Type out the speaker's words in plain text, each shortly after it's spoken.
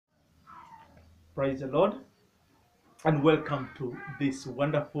Praise the Lord and welcome to this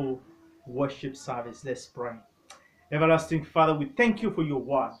wonderful worship service. Let's pray. Everlasting Father, we thank you for your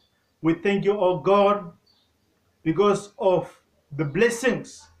word. We thank you, oh God, because of the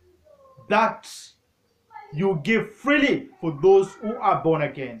blessings that you give freely for those who are born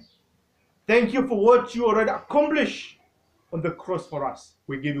again. Thank you for what you already accomplished on the cross for us.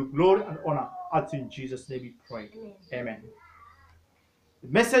 We give you glory and honor. As in Jesus' name we pray. Amen. The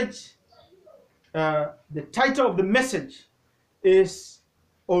message, the title of the message is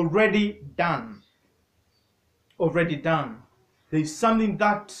already done. Already done. There is something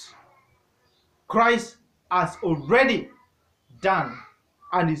that Christ has already done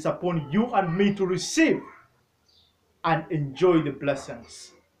and is upon you and me to receive and enjoy the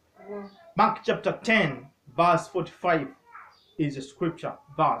blessings. Mark chapter 10 verse 45 is a scripture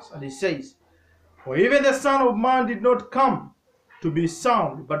verse, and it says, "For even the Son of Man did not come to be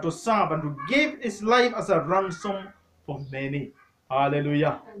served, but to serve and to give his life as a ransom for many."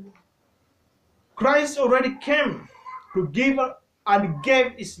 Hallelujah. Christ already came to give and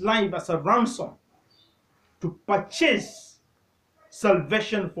gave his life as a ransom to purchase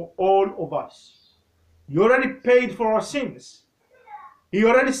salvation for all of us. He already paid for our sins. He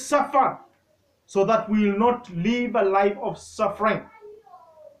already suffered so that we will not live a life of suffering.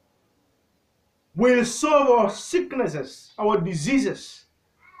 We'll solve our sicknesses, our diseases,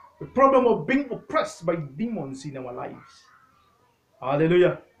 the problem of being oppressed by demons in our lives.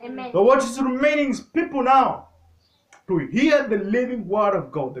 Hallelujah. Amen. So what is remaining is people now to hear the living word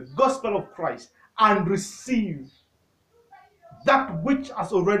of God, the gospel of Christ, and receive that which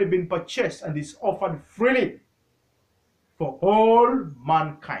has already been purchased and is offered freely for all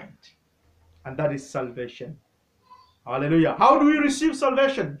mankind. And that is salvation. Hallelujah. How do we receive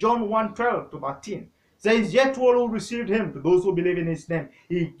salvation? John 1:12-13 says, "Yet to all who received him, to those who believe in his name,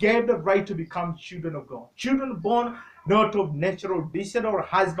 he gave the right to become children of God." Children born not of natural descent or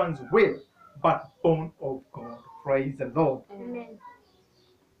husband's will, but born of God. Praise the Lord. Amen.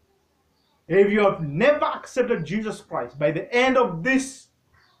 If you have never accepted Jesus Christ, by the end of this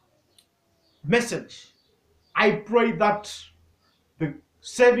message, I pray that the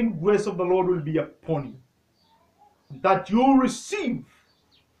saving grace of the Lord will be upon you, that you receive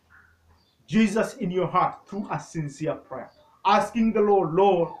Jesus in your heart through a sincere prayer, asking the Lord,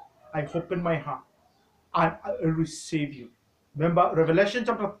 "Lord, I open my heart and I will receive you." Remember, Revelation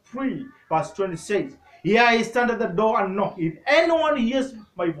chapter 3 verse 20 says, "Here I stand at the door and knock. If anyone hears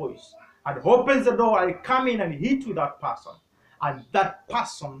my voice and opens the door, I come in and eat with that person, and that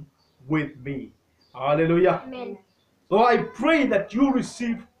person with me." Hallelujah. Amen. So I pray that you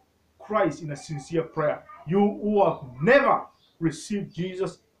receive Christ in a sincere prayer. You who have never received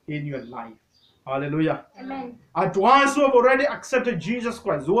Jesus in your life. Hallelujah. Amen. And to us who have already accepted Jesus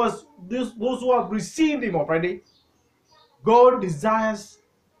Christ, those who have received him already, God desires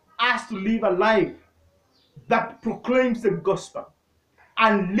us to live a life that proclaims the gospel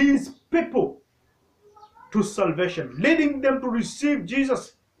and leads people to salvation, leading them to receive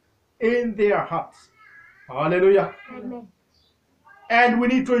Jesus in their hearts. Hallelujah. Amen. And we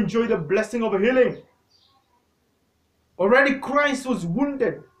need to enjoy the blessing of healing. Already Christ was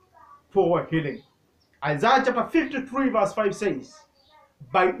wounded for our healing. Isaiah chapter 53 verse 5 says,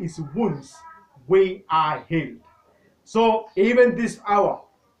 "By his wounds we are healed." So even this hour,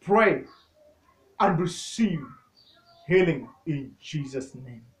 pray and receive healing in Jesus'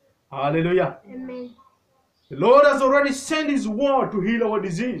 name. Hallelujah. Amen. The Lord has already sent his word to heal our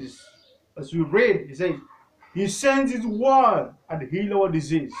disease. As we read, he says, he sends his word and heal our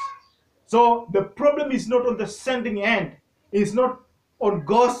disease. So the problem is not on the sending end. It's not on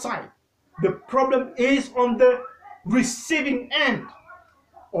God's side. The problem is on the receiving end,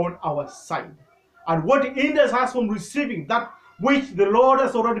 on our side. And what hinders us from receiving that which the Lord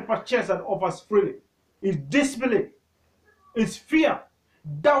has already purchased and offers freely is disbelief, is fear,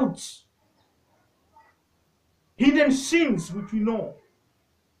 doubts, hidden sins which we know.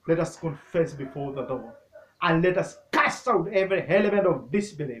 Let us confess before the Lord and let us cast out every element of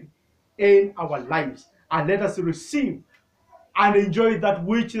disbelief in our lives, and let us receive and enjoy that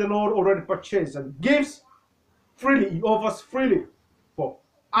which the Lord already purchased and gives freely. He offers freely for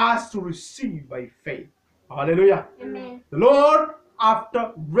us to receive by faith. Hallelujah. Amen. The Lord,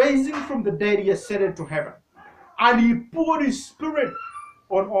 after raising from the dead, he ascended to heaven, and he poured his spirit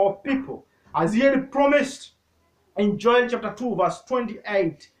on all people, as he had promised in Joel chapter 2 verse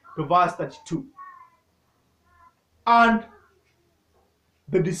 28 to verse 32. And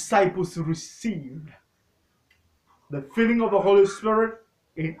the disciples received the filling of the Holy Spirit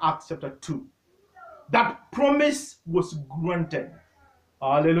in Acts chapter 2. That promise was granted.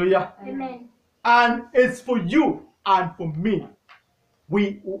 Hallelujah. Amen. And it's for you and for me,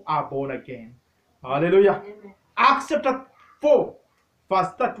 we who are born again. Hallelujah. Amen. Acts chapter 4, verse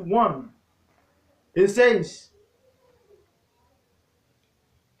 31. It says,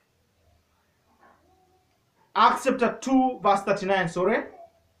 Acts chapter 2, verse 39, sorry.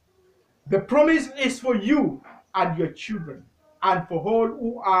 The promise is for you and your children, and for all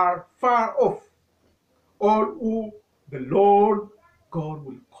who are far off, all who the Lord God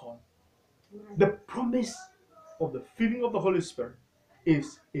will call. The promise of the filling of the Holy Spirit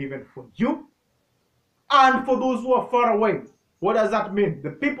is even for you and for those who are far away. What does that mean? The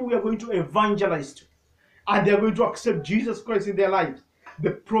people we are going to evangelize to, and they are going to accept Jesus Christ in their lives.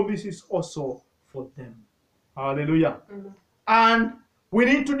 The promise is also for them. Hallelujah. Amen. And we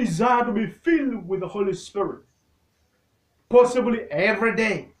need to desire to be filled with the Holy Spirit, possibly every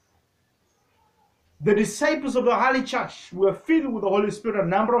day. The disciples of the early church were filled with the Holy Spirit a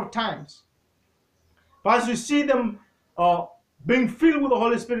number of times. But as you see them being filled with the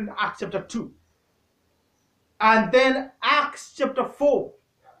Holy Spirit in Acts chapter 2, and then Acts chapter 4,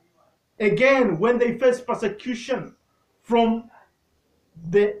 again, when they faced persecution from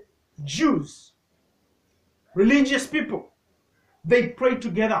the Jews, religious people, they prayed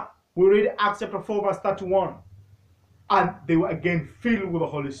together. We read Acts chapter 4, verse 31. And they were again filled with the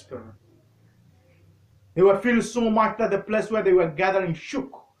Holy Spirit. They were filled so much that the place where they were gathering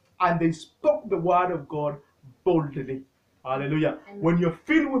shook, and they spoke the word of God boldly. Hallelujah. Amen. When you're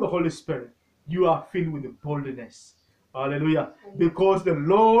filled with the Holy Spirit, you are filled with boldness. Hallelujah. Amen. Because the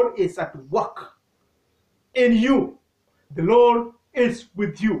Lord is at work in you. The Lord is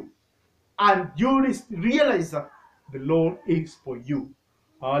with you. And you realize that the Lord is for you.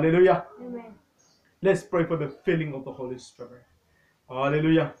 Hallelujah. Amen. Let's pray for the filling of the Holy Spirit.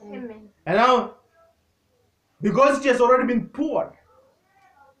 Hallelujah. Amen. And now, because it has already been poured,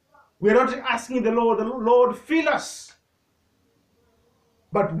 we are not asking the Lord, fill us.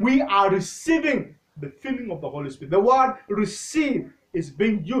 But we are receiving the filling of the Holy Spirit. The word receive is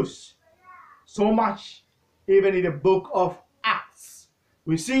being used so much, even in the book of Acts.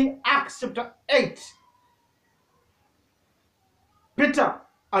 We see Acts chapter 8. Peter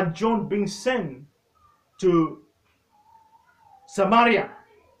and John being sent to Samaria.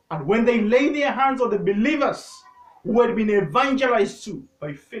 And when they lay their hands on the believers who had been evangelized to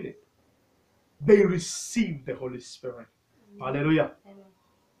by Philip, they received the Holy Spirit. Hallelujah. Amen.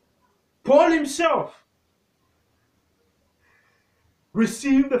 Paul himself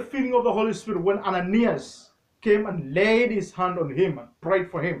received the filling of the Holy Spirit when Ananias came and laid his hand on him and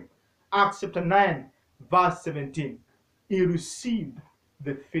prayed for him. Acts chapter 9, verse 17. He received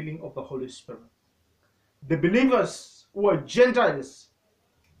the filling of the Holy Spirit. The believers who were Gentiles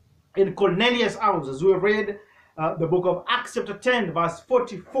in Cornelius' house, as we read the book of Acts chapter 10, verse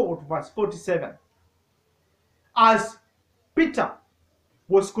 44 to verse 47. As Peter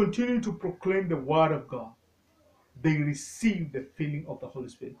was continuing to proclaim the word of God, they received the filling of the Holy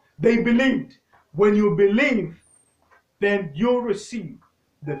Spirit. They believed. When you believe, then you receive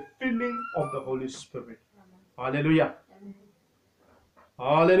the filling of the Holy Spirit. Hallelujah. Amen.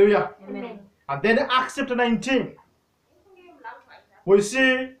 Hallelujah. Amen. And then Acts chapter 19, we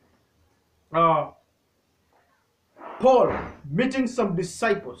see Paul meeting some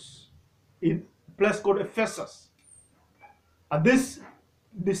disciples in a place called Ephesus. And these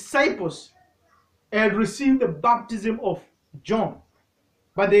disciples had received the baptism of John,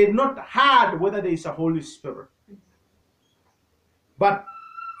 but they had not heard whether there is a Holy Spirit. But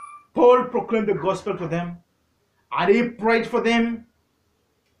Paul proclaimed the gospel to them, and he prayed for them,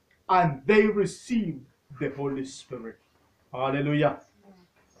 and they received the Holy Spirit. Hallelujah.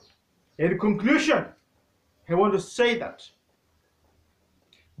 In conclusion, I want to say that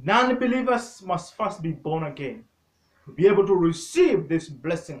non-believers must first be born again to be able to receive this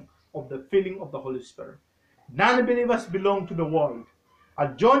blessing of the filling of the Holy Spirit. Non-believers belong to the world.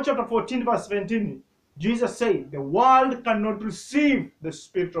 At John chapter 14, verse 17, Jesus said, the world cannot receive the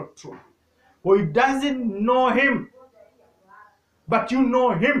Spirit of truth, for it doesn't know him. But you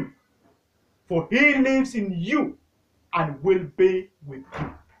know him, for he lives in you and will be with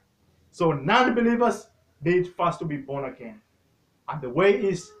you. So non-believers need first to be born again. And the way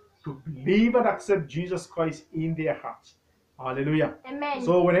is to believe and accept Jesus Christ in their hearts. Hallelujah. Amen.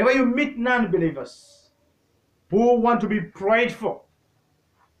 So whenever you meet non-believers who want to be prayed for,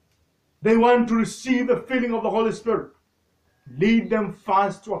 they want to receive the filling of the Holy Spirit, lead them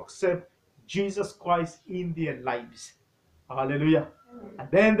first to accept Jesus Christ in their lives. Hallelujah. And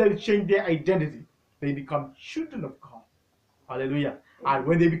then they'll change their identity. They become children of God. Hallelujah. And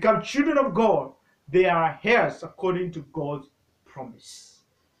when they become children of God, they are heirs according to God's promise.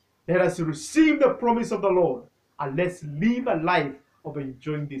 Let us receive the promise of the Lord, and let's live a life of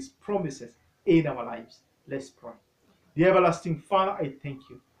enjoying these promises in our lives. Let's pray. The everlasting Father, I thank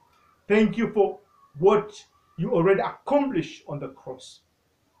you. Thank you for what you already accomplished on the cross.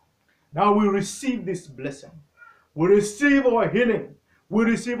 Now we receive this blessing. We receive our healing. We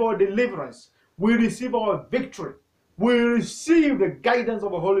receive our deliverance. We receive our victory. We receive the guidance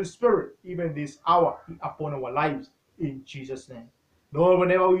of the Holy Spirit even this hour upon our lives in Jesus' name. Lord,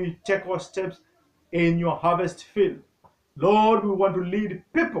 whenever we take our steps in your harvest field, Lord, we want to lead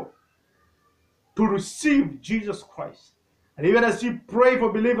people to receive Jesus Christ. And even as we pray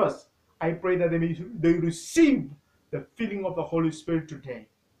for believers, I pray that they receive the filling of the Holy Spirit today.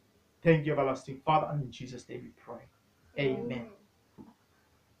 Thank you, everlasting Father, and in Jesus' name we pray. Amen.